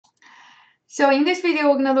So in this video,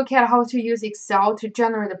 we're going to look at how to use Excel to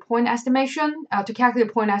generate the point estimation, to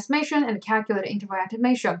calculate point estimation and calculate interval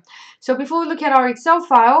estimation. So before we look at our Excel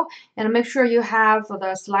file, and make sure you have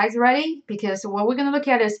the slides ready, because what we're going to look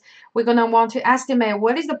at is we're going to want to estimate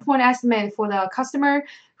what is the point estimate for the customer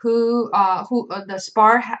who the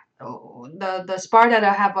SPAR the SPAR that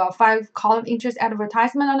have a 5-column interest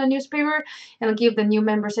advertisement on the newspaper and give the new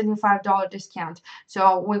member $75 discount.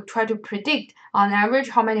 So we try to predict on average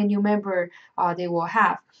how many new members they will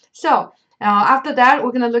have. So after that,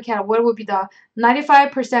 we're going to look at what would be the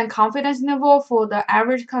 95% confidence interval for the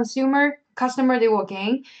average customer they will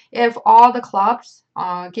gain if all the clubs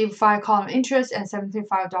give 5-column interest and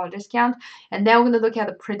 $75 discount. And then we're going to look at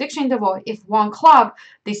the prediction interval if one club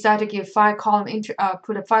decide to give 5-column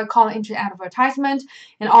put a 5-column interest advertisement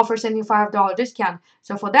and offer $75 discount.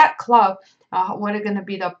 So for that club, what is going to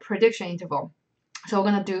be the prediction interval? So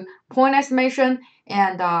we're going to do point estimation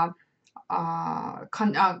and the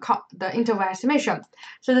interval estimation.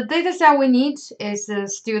 So the data set we need is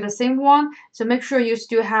still the same one. So make sure you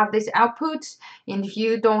still have this output. And if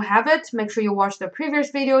you don't have it, make sure you watch the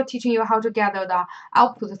previous video teaching you how to gather the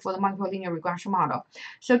output for the multiple linear regression model.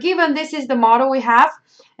 So given this is the model we have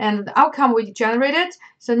and the outcome we generated,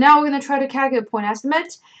 so now we're going to try to calculate point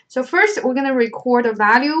estimate. So first, we're going to record the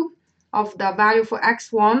value of the value for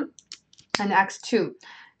x1 and x2.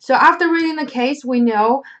 So after reading the case, we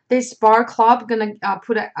know this bar club gonna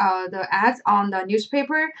put the ads on the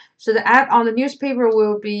newspaper. So the ad on the newspaper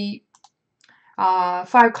will be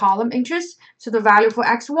 5-column interest. So the value for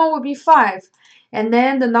x1 will be 5. And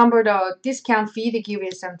then the number, the discount fee they give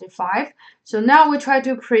is 75. So now we try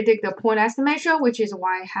to predict the point estimation, which is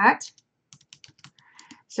y hat.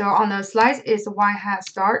 So on the slides is y hat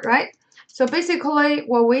start, right? So basically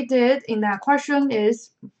what we did in that question is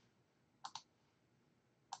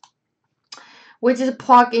we just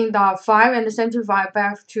plug in the 5 and the 75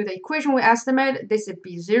 back to the equation we estimate. This is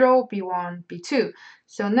B0, B1, B2.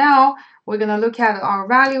 So now we're going to look at our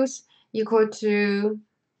values equal to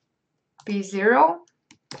B0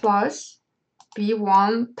 plus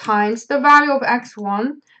B1 times the value of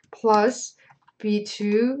x1 plus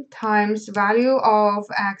B2 times value of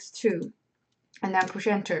x2. And then push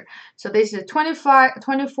enter. So this is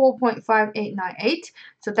 24.5898.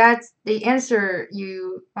 So that's the answer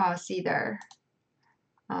you see there.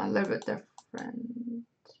 A little bit different.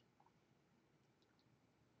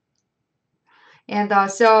 And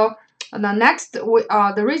so the next,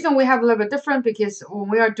 the reason we have a little bit different because when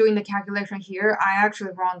we are doing the calculation here, I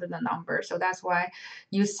actually rounded the number. So that's why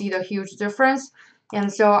you see the huge difference. And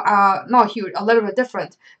so, not huge, a little bit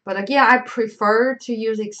different. But again, I prefer to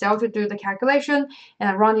use Excel to do the calculation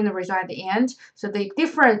and running the result at the end. So the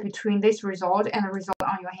difference between this result and the result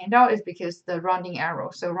on your handout is because the rounding error.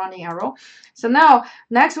 So rounding error. So now,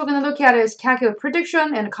 next we're going to look at is calculate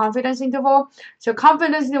prediction and confidence interval. So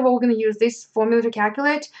confidence interval, we're going to use this formula to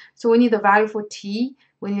calculate. So we need the value for t.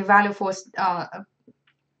 We need value for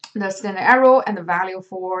the standard error and the value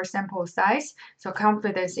for sample size, so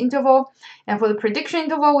confidence interval. And for the prediction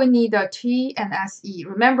interval, we need the t and se.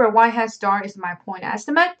 Remember, y hat star is my point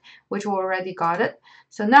estimate, which we already got it.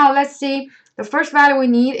 So now let's see. The first value we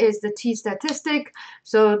need is the t statistic.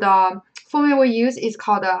 So the formula we use is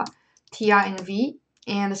called ti and v.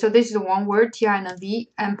 And so this is one word, ti and v,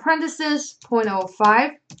 and parenthesis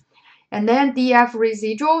 0.05. And then df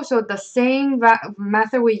residual, so the same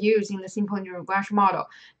method we use in the simple linear regression model.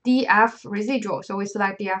 df residual, so we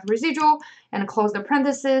select df residual and close the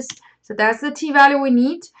parenthesis. So that's the t value we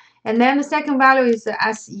need. And then the second value is the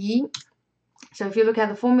se. So if you look at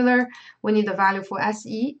the formula, we need the value for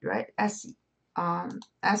se, right? Se.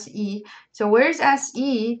 So where's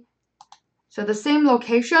se? So the same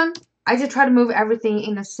location. I just try to move everything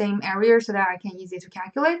in the same area so that I can easy to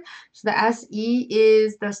calculate. So the SE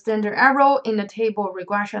is the standard error in the table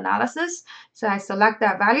regression analysis. So I select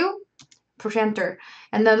that value, push enter.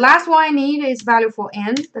 And the last one I need is value for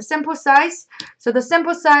n, the sample size. So the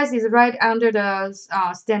sample size is right under the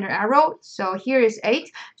standard error. So here is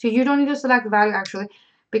 8. So you don't need to select the value actually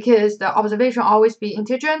because the observation always be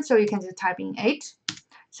integer. So you can just type in 8.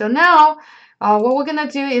 So now, what we're going to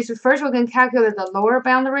do is first we're going to calculate the lower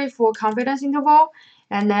boundary for confidence interval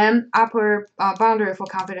and then upper boundary for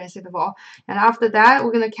confidence interval. And after that,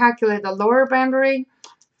 we're going to calculate the lower boundary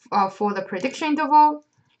for the prediction interval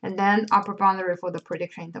and then upper boundary for the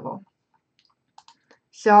prediction interval.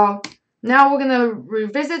 So now we're going to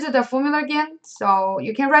revisit the formula again. So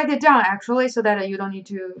you can write it down actually so that you don't need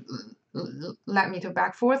to let me to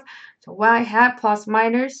back forth. So y hat plus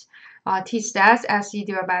minus T stats SE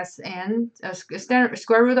divided by N, standard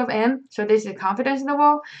square root of N. So this is confidence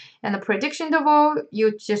interval. And the prediction interval,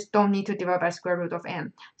 you just don't need to divide by square root of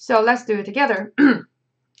N. So let's do it together.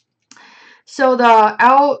 So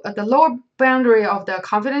the lower boundary of the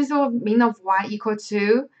confidence interval mean of y equal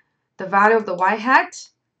to the value of the y hat.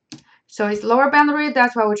 So it's lower boundary,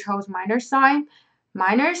 that's why we chose minus sign,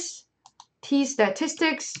 minus T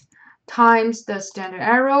statistics times the standard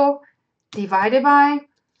error divided by,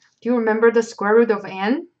 do you remember the square root of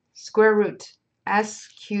N? Square root,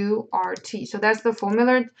 SQRT. So that's the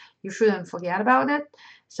formula, you shouldn't forget about it.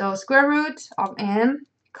 So square root of N,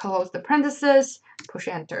 close the parenthesis, push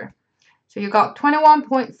enter. So you got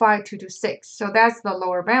 21.5226. So that's the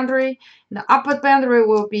lower boundary. And the upper boundary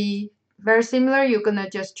will be very similar. You're going to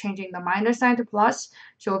just changing the minus sign to plus.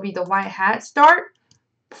 So it will be the y hat start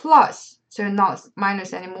plus, so not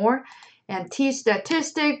minus anymore. And T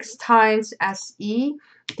statistics times SE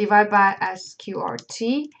divided by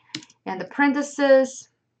SQRT. And the parenthesis,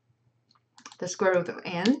 the square root of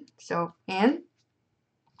N. So N.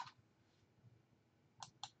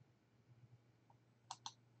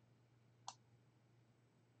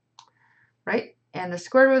 Right? And the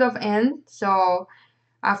square root of N. So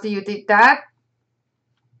after you did that,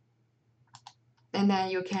 and then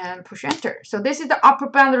you can push enter. So this is the upper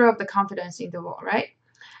boundary of the confidence interval, right?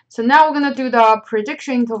 So now we're going to do the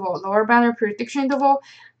prediction interval, lower boundary prediction interval.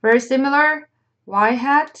 Very similar, y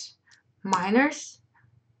hat minus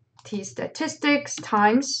T statistics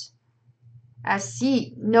times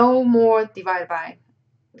SC, no more divided by,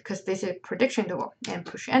 because this is prediction interval, and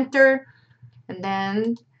push enter. And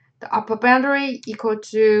then the upper boundary equal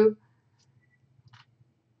to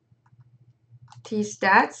T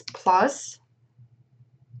stats plus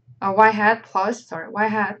y hat plus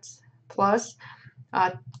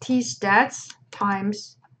T stats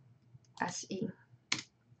times SE.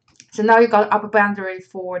 So now you got upper boundary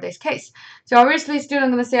for this case. So obviously students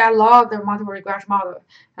are going to say, I love the multiple regression model.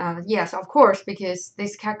 Yes, of course, because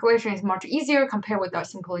this calculation is much easier compared with the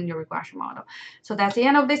simple linear regression model. So that's the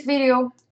end of this video.